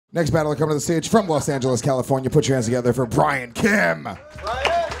Next battler coming to the stage from Los Angeles, California. Put your hands together for Brian Kim.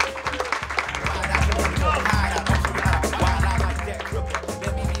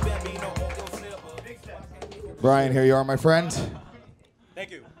 Brian, here you are, my friend.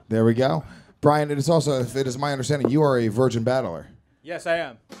 Thank you. There we go. Brian, it is my understanding you are a virgin battler. Yes, I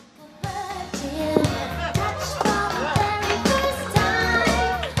am.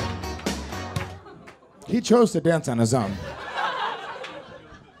 He chose to dance on his own.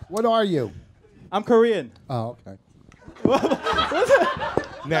 What are you? I'm Korean. Oh, okay.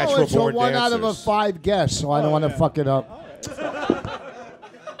 Natural It's a born 1 dancers. out of a 5 guess, so I don't want to fuck it up.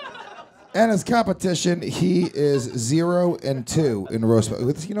 And his competition, he is 0-2 in roast.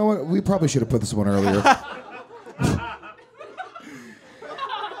 You know what? We probably should have put this one earlier.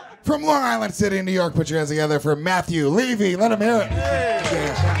 From Long Island City, New York, put your hands together for Matthew Levy. Let him hear it.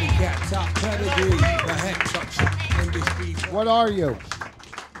 What are you?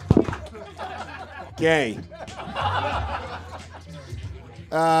 Gay.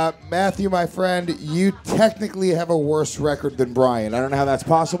 Matthew, my friend, you technically have a worse record than Brian. I don't know how that's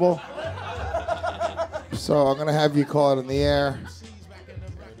possible. So I'm going to have you call it in the air.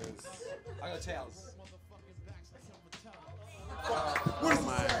 I got tails.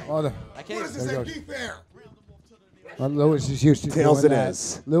 I can't even say fair. Lewis is used to Tails doing it that.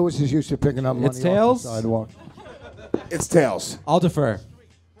 is. Lewis is used to picking up money It's tails? off the sidewalk. It's tails. I'll defer.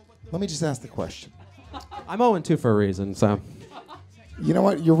 Let me just ask the question. I'm 0-2 for a reason, so. You know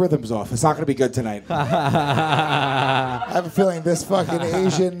what? Your rhythm's off. It's not going to be good tonight. I have a feeling this fucking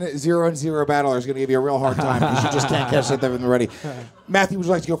Asian 0-0 battler is going to give you a real hard time because you just can't catch that them ready. Matthew, would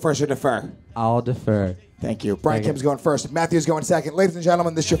you like to go first or defer? I'll defer. Thank you. Brian Thank you. Kim's going first. Matthew's going second. Ladies and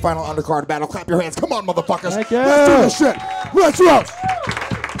gentlemen, this is your final undercard battle. Clap your hands. Come on, motherfuckers. Thank you. Let's do this shit. Let's roast.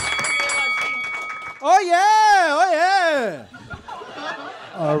 Oh yeah! Oh yeah!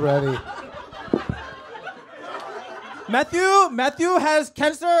 Already. Matthew has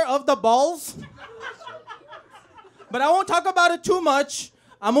cancer of the balls. But I won't talk about it too much.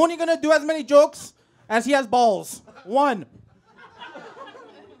 I'm only gonna do as many jokes as he has balls. 1.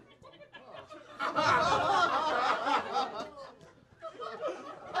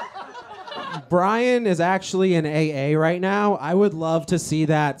 Brian is actually in AA right now. I would love to see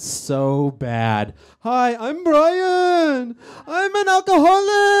that so bad. Hi, I'm Brian. I'm an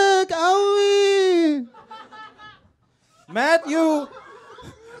alcoholic. Owie. Matt, you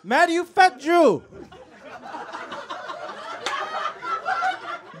fat Jew.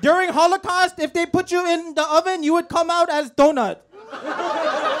 During Holocaust, if they put you in the oven, you would come out as donut.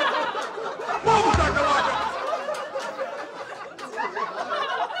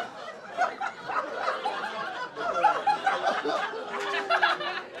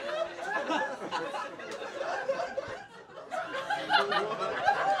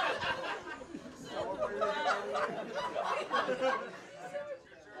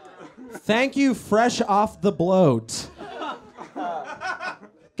 Thank you, fresh off the bloat.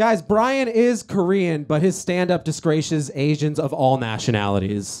 Guys, Brian is Korean, but his stand-up disgraces Asians of all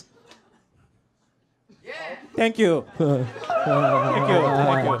nationalities. Thank you.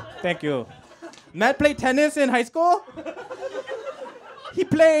 Thank you. Matt played tennis in high school. He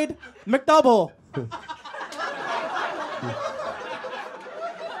played McDouble.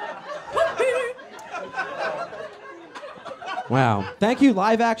 Wow. Thank you,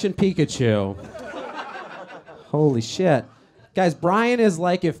 live-action Pikachu. Holy shit. Guys, Brian is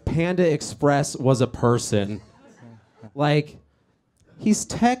like if Panda Express was a person. Like, he's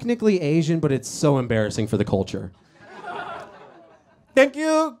technically Asian, but it's so embarrassing for the culture. Thank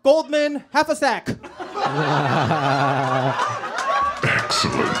you, Goldman. Half a sack.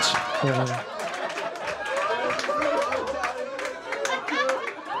 Excellent.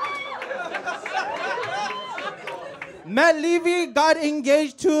 Matt Levy got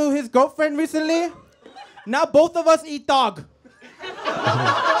engaged to his girlfriend recently. Now both of us eat dog.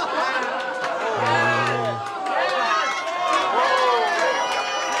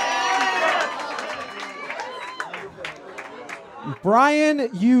 Brian,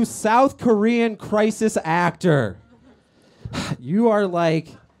 you South Korean crisis actor. You are like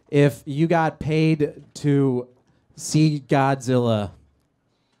if you got paid to see Godzilla.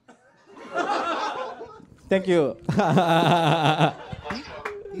 Thank you.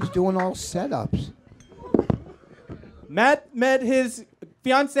 He's doing all setups. Matt met his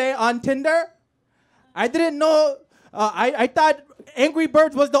fiance on Tinder. I didn't know. I thought Angry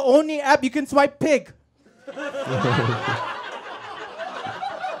Birds was the only app you can swipe pig.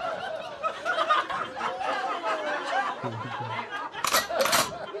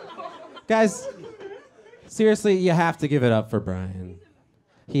 Guys, seriously, you have to give it up for Brian.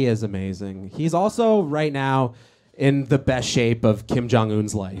 He is amazing. He's also right now in the best shape of Kim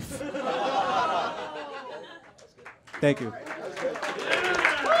Jong-un's life. Thank you.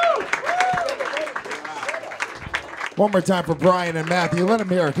 One more time for Brian and Matthew. Let them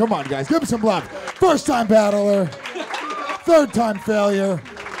hear it. Come on, guys. Give them some love. First-time battler. Third-time failure.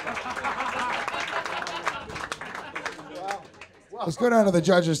 Let's go down to the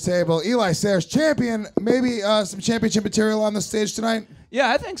judges' table. Eli Sairs, champion. Maybe some championship material on the stage tonight?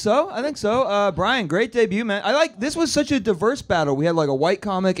 Yeah, I think so. Brian, great debut, man. This was such a diverse battle. We had like a white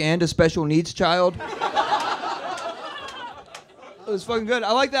comic and a special needs child. It was fucking good.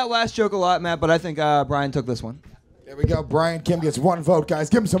 I like that last joke a lot, Matt, but I think Brian took this one. There we go. Brian Kim gets 1 vote, guys.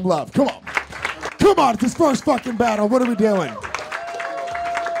 Give him some love. Come on. Come on. It's his first fucking battle. What are we doing?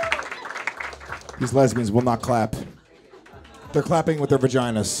 These lesbians will not clap. They're clapping with their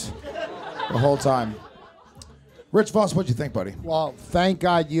vaginas the whole time. Rich Voss, what'd you think, buddy? Well, thank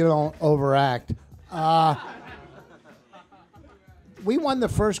God you don't overact. We won the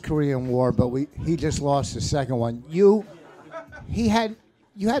first Korean War, but he just lost the second one. You had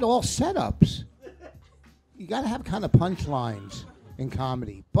all setups. You got to have kind of punchlines in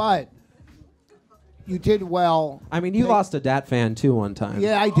comedy, but you did well. I mean, you lost a Dat fan too one time.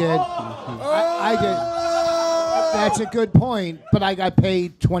 Yeah, I did. I did. That's a good point, but I got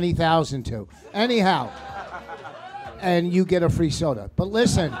paid $20,000 to. Anyhow, and you get a free soda. But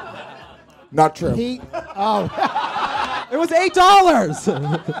listen, Not true. it was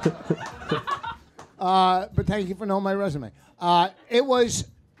 $8. But thank you for knowing my resume. It was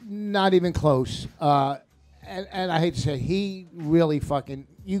not even close. And I hate to say, he really fucking.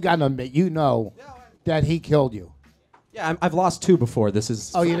 You got to admit, that he killed you. Yeah, I've lost 2 before. This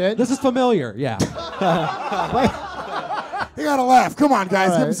is. Oh, you did? This is familiar. Yeah. You gotta laugh. Come on,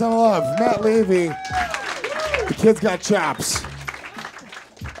 guys. All Give him right. some love. Matt Levy. The kid's got chops.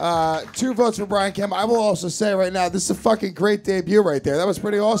 2 votes for Brian Kim. I will also say right now, this is a fucking great debut right there. That was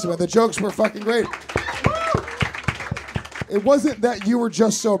pretty awesome. And the jokes were fucking great. It wasn't that you were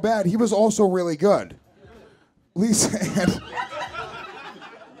just so bad. He was also really good. Lisa and...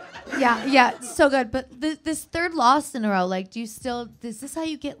 Yeah, so good. But this third loss in a row, like, is this how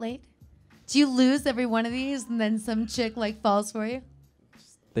you get laid? Do you lose every one of these and then some chick, like, falls for you?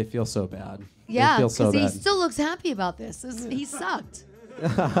 They feel so bad. Yeah, They feel so because he bad. still looks happy about this. He sucked.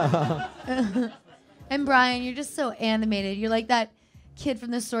 And Brian, you're just so animated. You're like that kid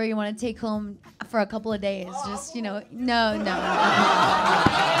from the store you want to take home for a couple of days. Just, no.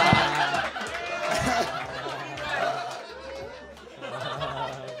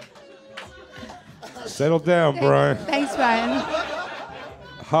 Settle down, Brian. Thanks, Brian.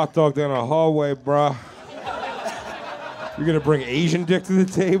 Hot dog down a hallway, bruh. You're gonna bring Asian dick to the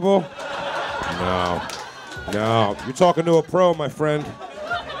table? No. You're talking to a pro, my friend.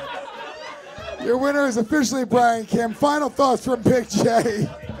 Your winner is officially Brian Kim. Final thoughts from Big J.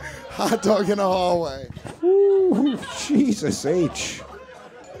 Hot dog in a hallway. Ooh, Jesus H.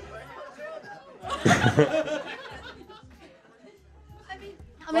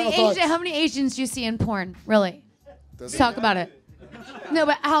 How many Asians do you see in porn? Really? Let's talk about it. No,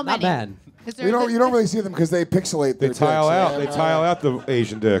 but how many? Not bad. Is there You don't really see them because they pixelate They their tile dicks. out. They tile out the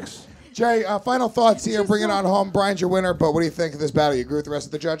Asian dicks. Jay, final thoughts here. Bring it on home. Brian's your winner, but what do you think of this battle? You agree with the rest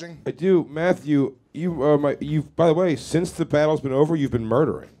of the judging? I do, Matthew. You by the way, since the battle's been over, you've been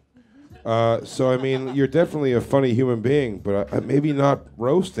murdering. So I mean, you're definitely a funny human being, but maybe not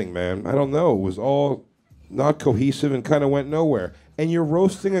roasting, man. I don't know. It was all not cohesive and kind of went nowhere. And you're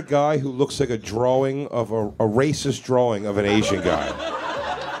roasting a guy who looks like a drawing of a racist drawing of an Asian guy.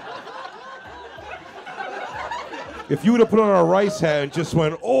 If you would have put on a rice hat and just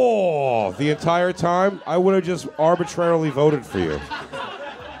went, oh, the entire time, I would have just arbitrarily voted for you.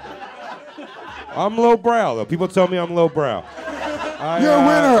 I'm lowbrow, though. People tell me I'm lowbrow. Your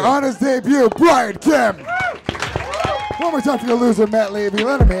winner on his debut, Brian Kim. One more time for your loser, Matt Levy.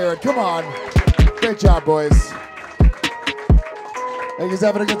 Let him hear it. Come on. Great job, boys. Are you guys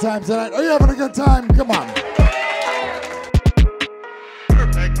having a good time tonight? Are you having a good time? Come on.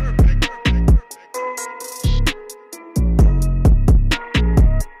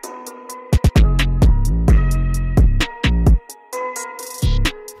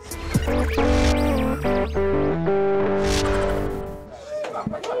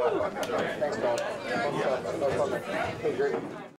 Thanks,